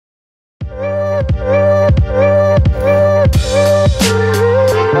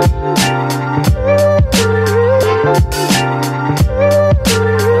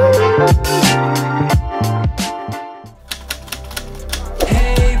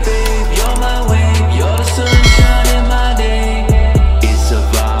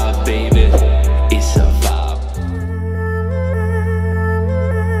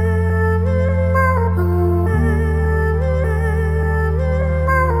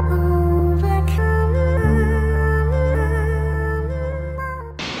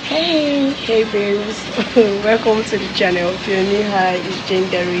Hey babes, welcome to the channel. If you're new here, it's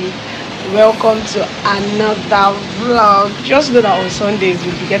jesting. Welcome to another vlog. Just know that on Sundays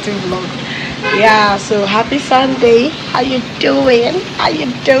we'll be getting vlogged. Yeah, so happy Sunday. How you doing? How you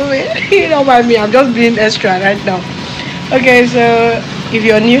doing? You know what I mean, I'm just being extra right now. Okay, so if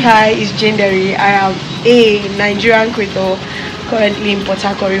you're new here, it's jesting. I am a Nigerian creator currently in Port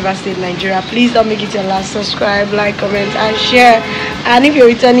Harcourt, River State, Nigeria. Please don't make it your last. Subscribe, like, comment, and share. And if you're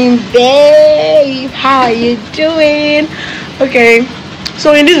returning, babe, how are you doing? Okay,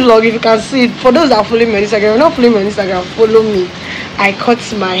 so in this vlog, if you can see it, for those that are following me on Instagram, not following me on Instagram, follow me. I cut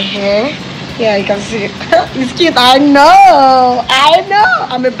my hair. Yeah, you can see it. It's cute. I know.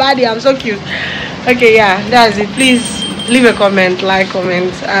 I'm a baddie. I'm so cute. Okay, yeah, that's it. Please leave a comment, like,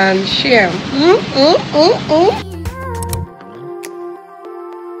 comment, and share.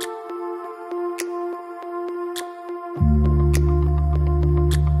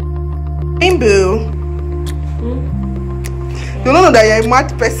 Boo. You don't know that you're a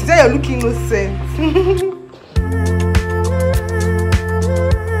mad person. You're looking innocent.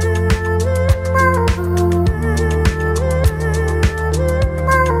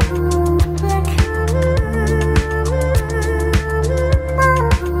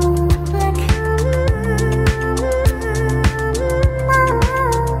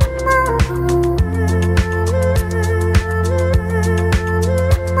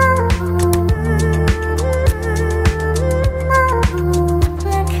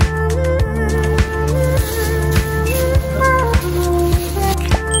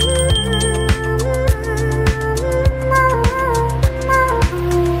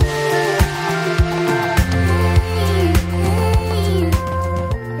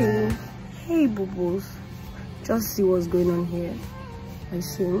 Just see what's going on here. I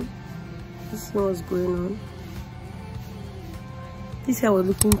see. Just see what's going on. This hair was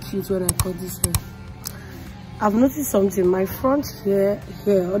looking cute when I cut this hair. I've noticed something. My front hair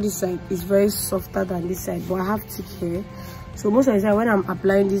on this side is very softer than this side, but I have thick hair. So most of the time when I'm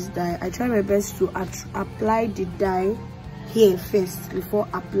applying this dye, I try my best to apply the dye here first before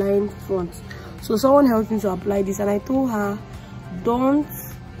applying front. So someone helped me to apply this, and I told her, don't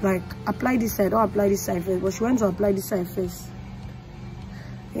like apply this side, don't apply this side first, but she went to apply this side first.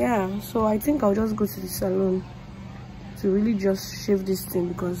 Yeah, so I think I'll just go to the salon to really just shave this thing,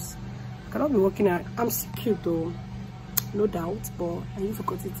 because I cannot be working out. I'm still cute though, no doubt, but I need to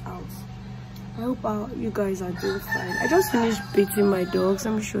cut it out. I hope you guys are doing fine. I just finished bathing my dogs.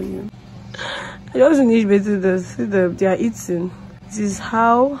 Let me show you. I just finished bathing them. See them, they are eating. This is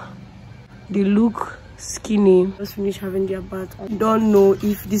how they look. Skinny. Just finished having their bath. I don't know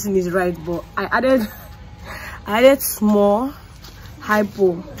if this thing is right, but I added small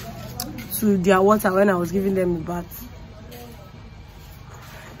hypo to their water when I was giving them a bath.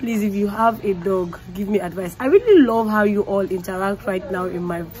 Please, if you have a dog, give me advice. I really love how you all interact right now in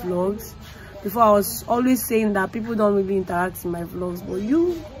my vlogs. Before, I was always saying that people don't really interact in my vlogs, but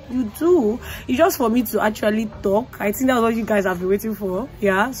you do. It's just for me to actually talk. I think that's what you guys have been waiting for.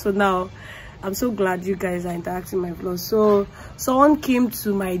 Yeah, so now I'm so glad you guys are interacting in my vlog. So someone came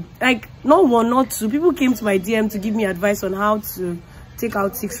to my, like, not one, not two, people came to my DM to give me advice on how to take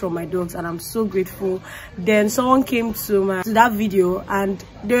out ticks from my dogs, and I'm so grateful. Then someone came to that video, and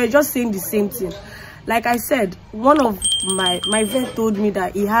they were just saying the same thing. Like I said, one of my vet told me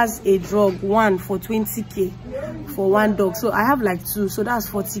that he has a drug, one for 20k for one dog. So I have like two, so that's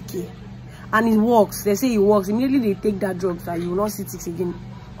 40k, and it works. They say it works. Immediately they take that drug, that you will not see ticks again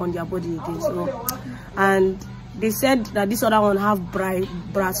on their body again. So, and they said that this other one have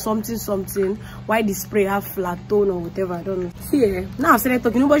bra something, why the spray have flat tone or whatever, I don't know. See, now I started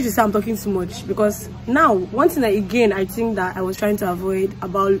talking. Nobody should say I'm talking too much, because now one thing that again I think that I was trying to avoid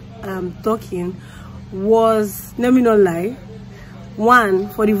about talking was, let me not lie, one,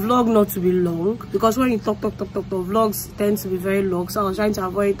 for the vlog not to be long, because when you talk, the vlogs tend to be very long, so I was trying to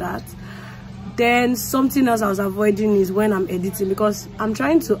avoid that. Then something else I was avoiding is when I'm editing, because I'm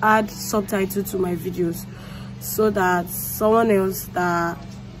trying to add subtitles to my videos so that someone else that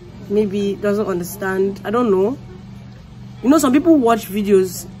maybe doesn't understand, I don't know, you know, some people watch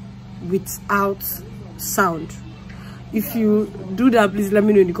videos without sound. If you do that, please let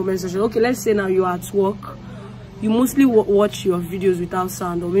me know in the comment section. Okay, let's say now you're at work, you mostly watch your videos without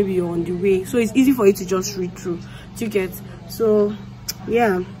sound, or maybe you're on the way, so it's easy for you to just read through. Do you get? So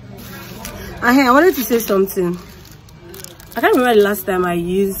yeah. And hey, I wanted to say something. I can't remember the last time I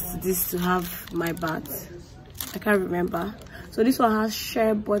used this to have my bath. I can't remember. So this one has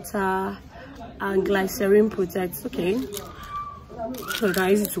shea butter and glycerin protect. Okay, So I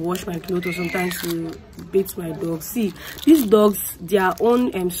use it to wash my clothes or sometimes to bathe my dogs. See, these dogs, their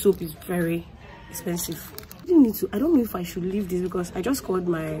own soap is very expensive. I don't know if I should leave this because I just called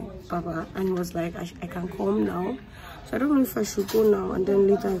my papa and he was like, I can come now. So I don't know if I should go now and then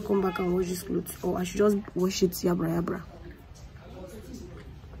later I come back and wash this clothes, or I should just wash it yabra yabra.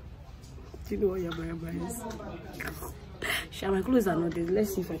 Do you know what yabra yabra is? Sure, my clothes are not there.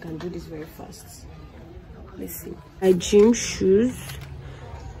 Let's see if I can do this very fast. Let's see. My gym shoes,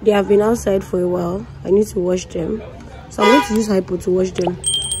 they have been outside for a while. I need to wash them. So I'm going to use hypo to wash them.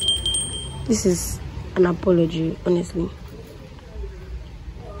 This is an apology, honestly.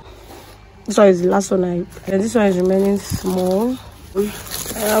 This one is the last one and this one is remaining small.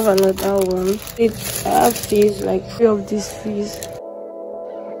 I have another one. I have fees, like 3 of these fees.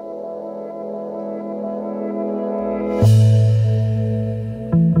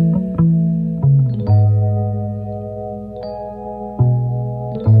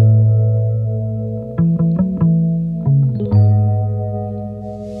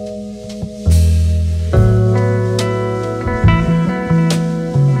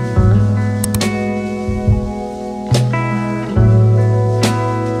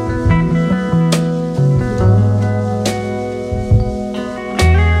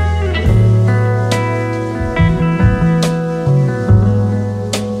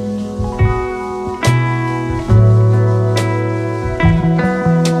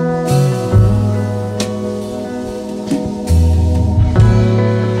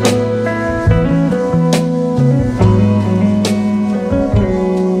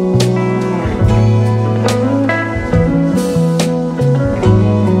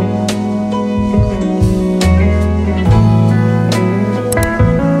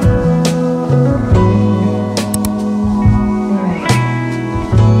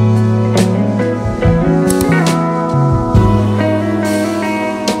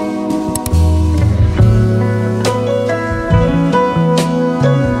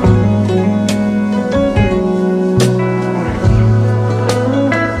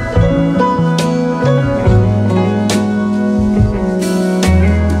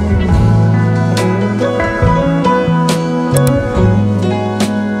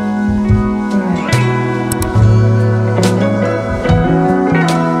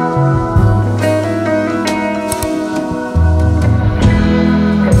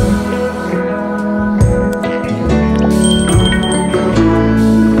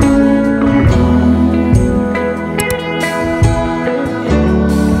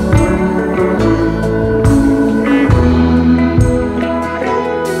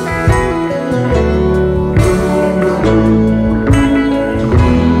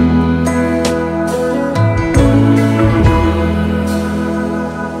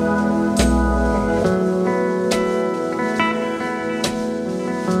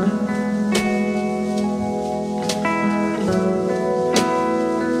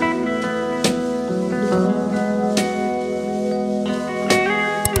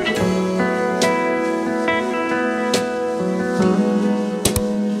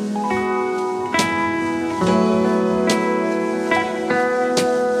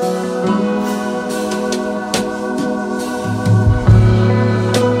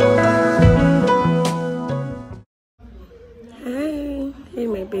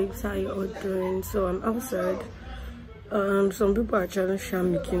 How you all doing? So I'm outside. Some people are trying to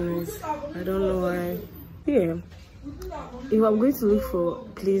sham making noise. I don't know why. Yeah, if I'm going to look for a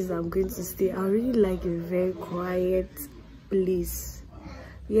place I'm going to stay, I really like a very quiet place.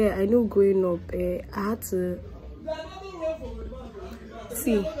 Yeah, I know growing up I had to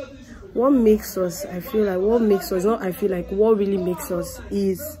see what makes us. I feel like what makes us, not I feel like what really makes us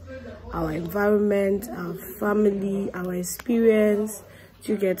is our environment, our family, our experience.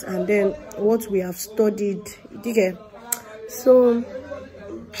 You get, and then what we have studied. You get. So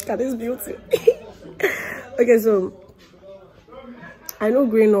look at this beauty. Okay, so I know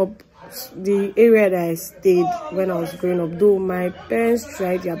growing up, the area that I stayed when I was growing up, though my parents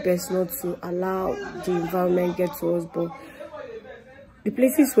tried their best not to allow the environment get to us, but the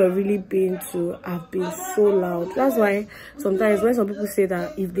places we're really been to have been so loud. That's why sometimes when some people say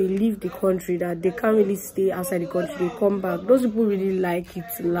that if they leave the country that they can't really stay outside the country, they come back, those people really like it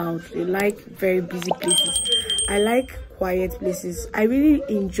loud. They like very busy places. I like quiet places. I really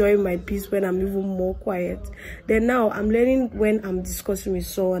enjoy my peace when I'm even more quiet. Then now I'm learning when I'm discussing with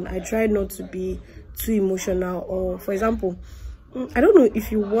someone, I try not to be too emotional. Or for example, I don't know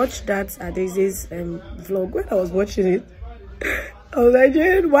if you watched that Adaeze's vlog. When I was watching it, I was like,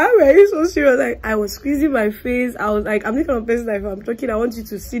 Jane, why were you so serious? Like, I was squeezing my face. I was like, I'm the kind of person that if I'm talking, I want you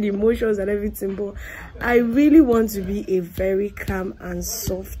to see the emotions and everything. But I really want to be a very calm and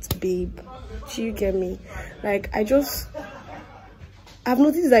soft babe. Do you get me? Like, I've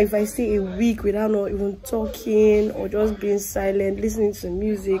noticed that if I stay a week without not even talking or just being silent, listening to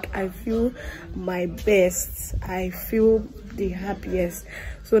music, I feel my best. I feel the happiest.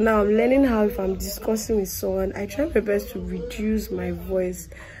 So now I'm learning how, if I'm discussing with someone, I try my best to reduce my voice.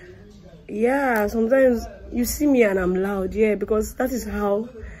 Yeah, sometimes you see me and I'm loud, yeah, because that is how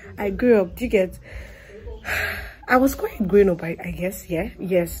I grew up. Do you get? I was quite grown up, I guess, yeah.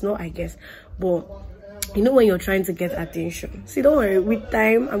 Yes, no, I guess. But you know when you're trying to get attention. See, don't worry, with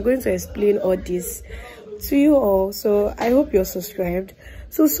time I'm going to explain all this to you all. So I hope you're subscribed.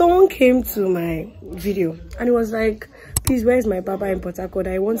 So someone came to my video and it was like, please, where is my barber in Port Harcourt?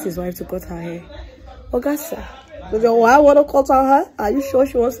 I want his wife to cut her hair. Augusta, why I want to cut her hair? Are you sure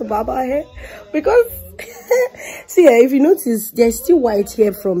she wants to barber her hair? Because see, if you notice, there's still white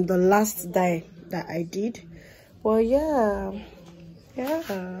hair from the last dye that I did. Well, yeah,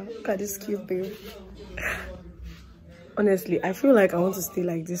 look at this cute babe. Honestly, I feel like I want to stay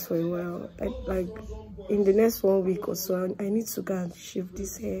like this for a while. Like in the next 1 week or so, I need to go and shave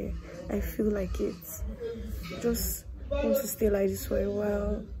this hair. I feel like it. Just want to stay like this for a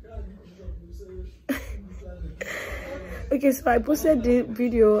while. Okay, so I posted the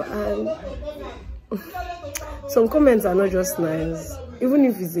video and some comments are not just nice, even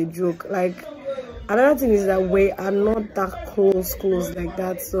if it's a joke. Like, another thing is that we are not that close like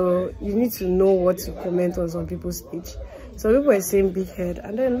that, so you need to know what to comment on some people's page. Some people are saying big head,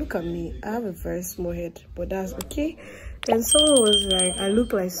 and then look at me, I have a very small head, but that's okay. Then someone was like, I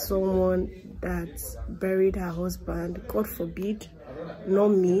look like someone that buried her husband. God forbid, not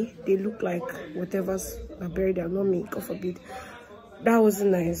me. They look like whatever's buried them, not me. God forbid. That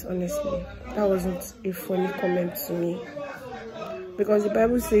wasn't nice, honestly. That wasn't a funny comment to me, because the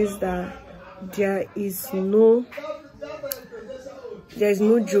Bible says that there is no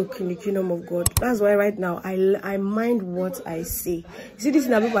joke in the kingdom of God. That's why right now I mind what I say. You see, this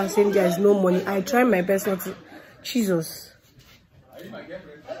thing that people are saying there is no money. I try my best not to. Jesus,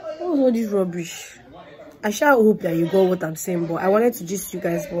 what was all this rubbish? I shall hope that you got what I'm saying, but I wanted to gist you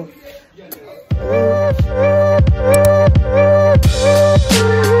guys more.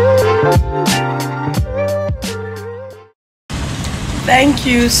 Thank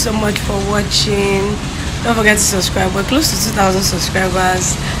you so much for watching. Don't forget to subscribe. We're close to 2,000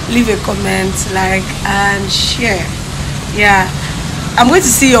 subscribers. Leave a comment, like, and share. Yeah, I'm going to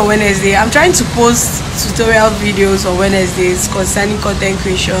see you on Wednesday. I'm trying to post tutorial videos on Wednesdays concerning content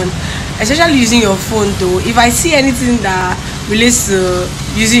creation, especially using your phone though. If I see anything that relates to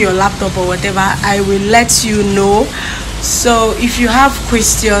using your laptop or whatever, I will let you know. So if you have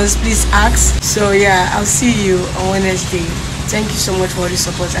questions, please ask. So yeah, I'll see you on Wednesday. Thank you so much for all the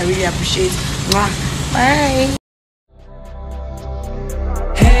support. I really appreciate it. Bye.